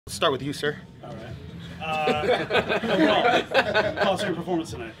Let's start with you, sir. All right. Overall, thoughts on your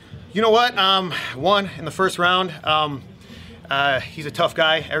performance tonight? You know what? Won in the first round. He's a tough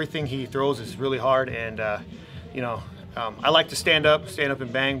guy. Everything he throws is really hard, and I like to stand up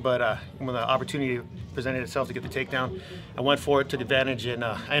and bang. But when the opportunity presented itself to get the takedown, I went for it, took advantage, and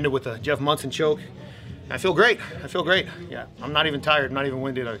I ended with a Jeff Munson choke. I feel great. Yeah, I'm not even tired. I'm not even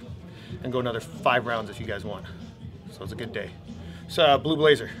winded. I can go another 5 rounds if you guys want. So it's a good day. So Blue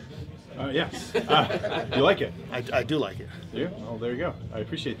Blazer. Yes. You like it? I do like it. Yeah. Well, there you go. I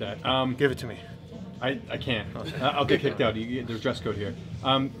appreciate that. Give it to me. I can't. I'll get kicked out. There's dress code here.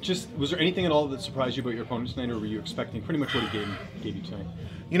 Was there anything at all that surprised you about your opponent tonight, or were you expecting pretty much what he gave you tonight?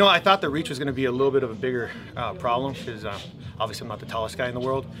 You know, I thought the reach was going to be a little bit of a bigger problem because obviously I'm not the tallest guy in the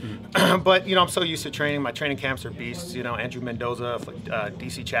world. But, I'm so used to training. My training camps are beasts. Andrew Mendoza,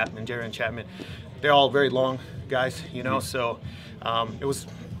 DC Chapman, Jaron Chapman. They're all very long guys, so it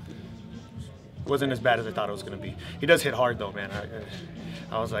wasn't as bad as I thought it was going to be. He does hit hard, though, man.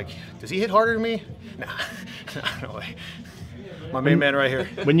 I was like, does he hit harder than me? Nah, no way. My main man right here.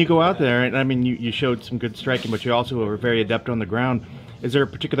 When you go out there, and I mean, you showed some good striking, but you also were very adept on the ground. Is there a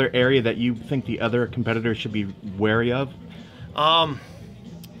particular area that you think the other competitors should be wary of? Man,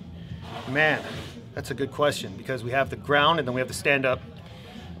 that's a good question because we have the ground and then we have the stand-up.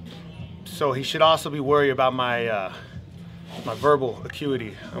 So he should also be worried about my my verbal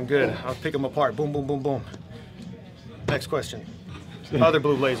acuity. I'm good. I'll pick him apart. Boom, boom, boom, boom. Next question. Other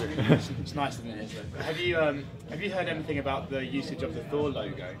Blue Blazer. It's nice, isn't it? Have you heard anything about the usage of the Thor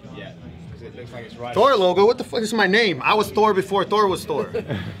logo yet? Because it looks like it's right. Thor logo? What the fuck is my name? I was Thor before Thor was Thor.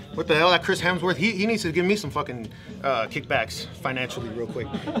 What the hell? That Chris Hemsworth? He needs to give me some fucking kickbacks financially real quick.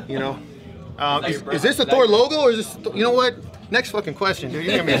 Is this a Thor logo or is this? You know what? Next fucking question, dude.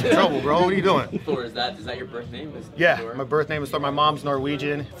 You're gonna be in some trouble, bro. What are you doing? Thor, is that your birth name? Yeah, Thor? my birth name is Thor. My mom's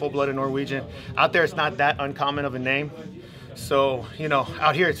Norwegian, full-blooded Norwegian. Out there, it's not that uncommon of a name. So,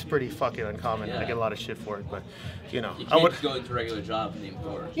 out here it's pretty fucking uncommon. Yeah. I get a lot of shit for it, but, You can't go into a regular job named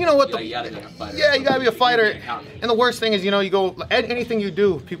Thor. You know what? You gotta be a fighter. Yeah, you gotta be a fighter. And the worst thing is, you go, anything you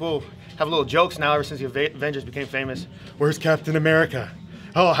do, people have little jokes now ever since the Avengers became famous. Where's Captain America?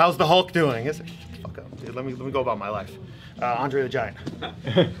 Oh, how's the Hulk doing? It's like, fuck up, dude. Let me go about my life. Andre the Giant.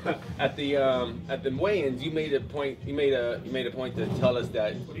 At the weigh-ins, you made a point. You made a point to tell us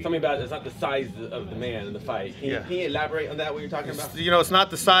that something about it's not the size of the man in the fight. Can you elaborate on that? What you're talking about? It's not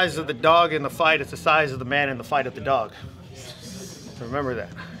the size of the dog in the fight. It's the size of the man in the fight of the dog. So remember that.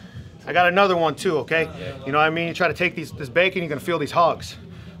 I got another one too. Okay. You know what I mean? You try to take this bacon, you're gonna feel these hogs.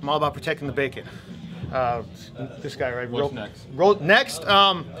 I'm all about protecting the bacon. This guy right. What's next? Next.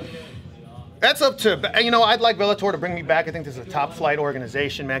 That's up to, I'd like Bellator to bring me back. I think this is a top flight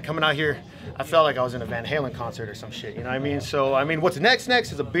organization, man. Coming out here, I felt like I was in a Van Halen concert or some shit, you know what I mean? So, what's next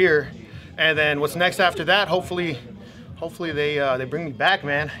is a beer. And then what's next after that, hopefully they bring me back,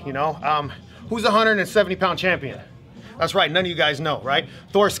 man, Who's the 170-pound champion? That's right, none of you guys know, right?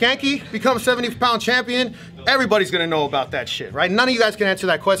 Thor Skancke becomes 70-pound champion. Everybody's gonna know about that shit, right? None of you guys can answer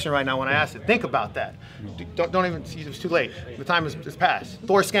that question right now when I ask it. Think about that. Don't even, it's too late. The time has passed.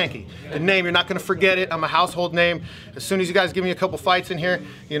 Thor Skancke, the name, you're not gonna forget it. I'm a household name. As soon as you guys give me a couple fights in here,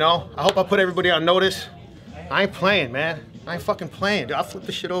 I hope I put everybody on notice. I ain't playing, man. I ain't fucking playing, dude. I'll flip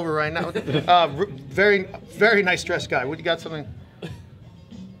this shit over right now. Very, very nice dressed guy. What, you got something?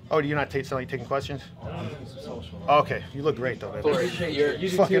 Oh, do you not taking questions? Okay, you look great though, man. Thor, you're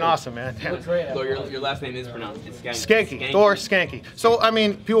fucking awesome, man. Thor, your last name is pronounced. It's Skancke. Skancke. Thor Skancke. So,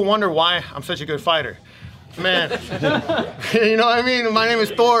 people wonder why I'm such a good fighter. Man, you know what I mean? My name is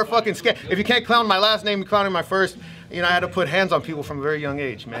Thor fucking Skancke. If you can't clown my last name, you clowning my first. I had to put hands on people from a very young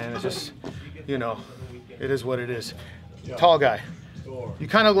age, man. It's just, it is what it is. Tall guy. You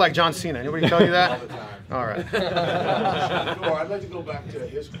kind of look like John Cena. Anybody tell you that? All the time. All right. Thor, I'd like to go back to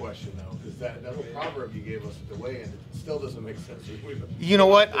his question though, because that little proverb you gave us at the weigh-in still doesn't make sense. You know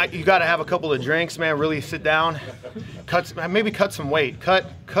what? You got to have a couple of drinks, man. Really sit down, maybe cut some weight. Cut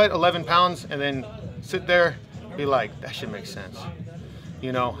 11 pounds, and then sit there, be like, that shit makes sense.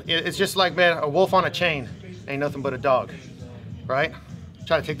 It's just like, man, a wolf on a chain ain't nothing but a dog, right?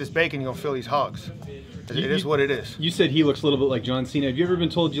 Try to take this bacon, you're gonna feel these hogs. It is what it is. You said he looks a little bit like John Cena. Have you ever been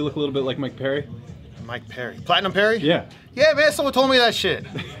told you look a little bit like Mike Perry? Mike Perry. Platinum Perry? Yeah. Yeah, man, someone told me that shit.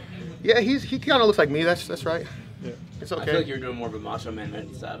 Yeah, he kind of looks like me. That's right. Yeah. It's okay. I feel like you're doing more of a Macho Man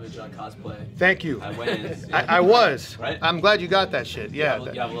Randy Savage cosplay. Thank you. Yeah. I was. Right? I'm glad you got that shit. Yeah.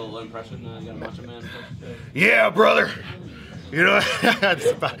 You have a little impression. You got a Macho Man impression? Yeah, brother.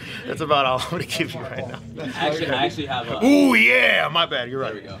 That's about all I'm gonna give you right now. I actually have a... Ooh, yeah, my bad, you're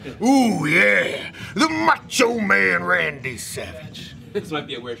right. There we go. Ooh, yeah, the Macho Man Randy Savage. This might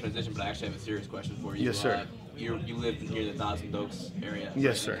be a weird transition, but I actually have a serious question for you. Yes, sir. You live near the Thousand Oaks area.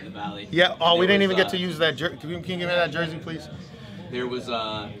 Yes, right, sir. In the valley. Yeah. Oh, we There didn't was, even get to use that. Can you give me that jersey, please? There was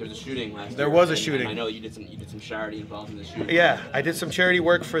a shooting last year. There was a and shooting. I know you did some charity involved in the shooting. Yeah, I did some charity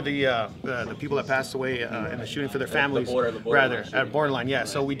work for the people that passed away in the shooting for their families. The borderline rather shooting. at borderline. Yeah.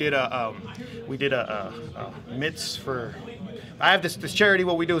 So we did a mitts for. I have this charity.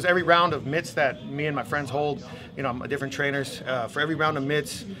 What we do is every round of mitts that me and my friends hold, you know, different trainers. For every round of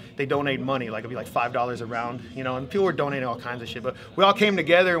mitts, they donate money. Like it'd be like $5 a round, you know. And people were donating all kinds of shit. But we all came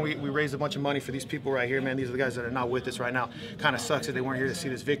together and we raised a bunch of money for these people right here, man. These are the guys that are not with us right now. Kind of sucks that they weren't here to see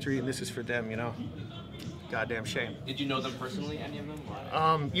this victory, and this is for them, you know. Goddamn shame. Did you know them personally, any of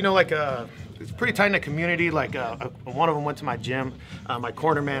them? You know, like it's a pretty tight knit community. Like one of them went to my gym. My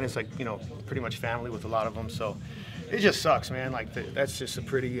corner man is like, you know, pretty much family with a lot of them. So it just sucks, man. Like that's just a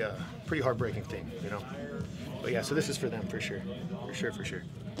pretty heartbreaking thing, you know. But yeah, so this is for them for sure.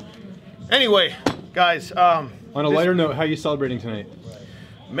 Anyway, guys. On a lighter note, how are you celebrating tonight?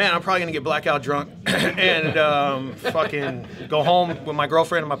 Man, I'm probably gonna get blackout drunk and fucking go home with my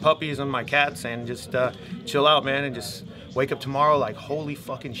girlfriend and my puppies and my cats and just chill out, man, and just wake up tomorrow like, holy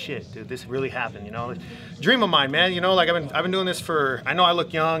fucking shit, dude, this really happened, you know? Dream of mine, man, you know, like I've been doing this for, I know I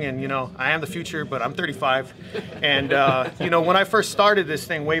look young and, you know, I am the future, but I'm 35. And, you know, when I first started this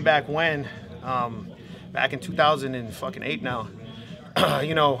thing way back when, back in 2008 now,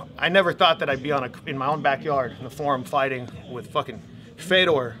 you know, I never thought that I'd be in my own backyard in the forum fighting with fucking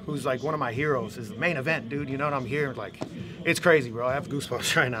Fedor, who's like one of my heroes, is the main event, dude. You know what I'm here? Like, it's crazy, bro. I have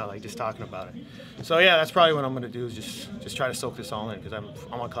goosebumps right now, like just talking about it. So yeah, that's probably what I'm gonna do is just try to soak this all in because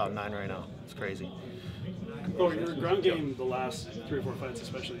I'm on cloud 9 right now. It's crazy. Well, your ground game, the last 3 or 4 fights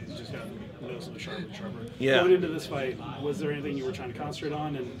especially, has just gotten noticeably sharper and sharper. Yeah. Going into this fight, was there anything you were trying to concentrate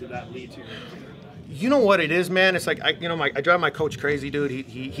on, and did that lead to your You know what it is, man? It's like, I drive my coach crazy, dude.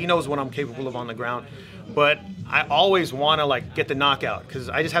 He knows what I'm capable of on the ground. But I always want to, like, get the knockout because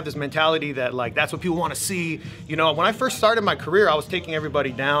I just have this mentality that, like, that's what people want to see. You know, when I first started my career, I was taking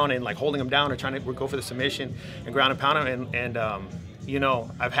everybody down and, like, holding them down or trying to go for the submission and ground and pound them. And you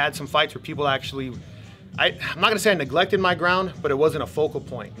know, I've had some fights where people actually, I'm not going to say I neglected my ground, but it wasn't a focal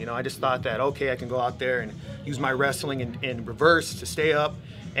point. You know, I just thought that, okay, I can go out there and use my wrestling in reverse to stay up.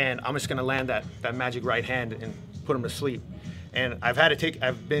 And I'm just gonna land that magic right hand and put him to sleep. And I've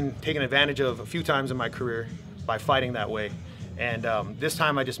been taken advantage of a few times in my career by fighting that way. And this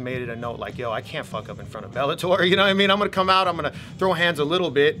time I just made it a note like, yo, I can't fuck up in front of Bellator. You know what I mean? I'm gonna come out, I'm gonna throw hands a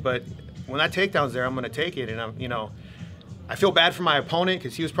little bit, but when that takedown's there, I'm gonna take it. And you know, I feel bad for my opponent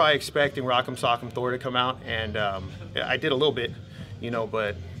because he was probably expecting Rock'em Sock'em Thor to come out, and I did a little bit, you know,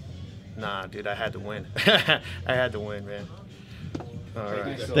 but nah, dude, I had to win. I had to win, man. All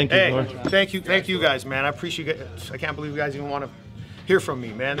right. Thank you, Hey, Thor. thank you guys, man. I appreciate it. I can't believe you guys even want to hear from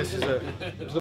me, man. This is a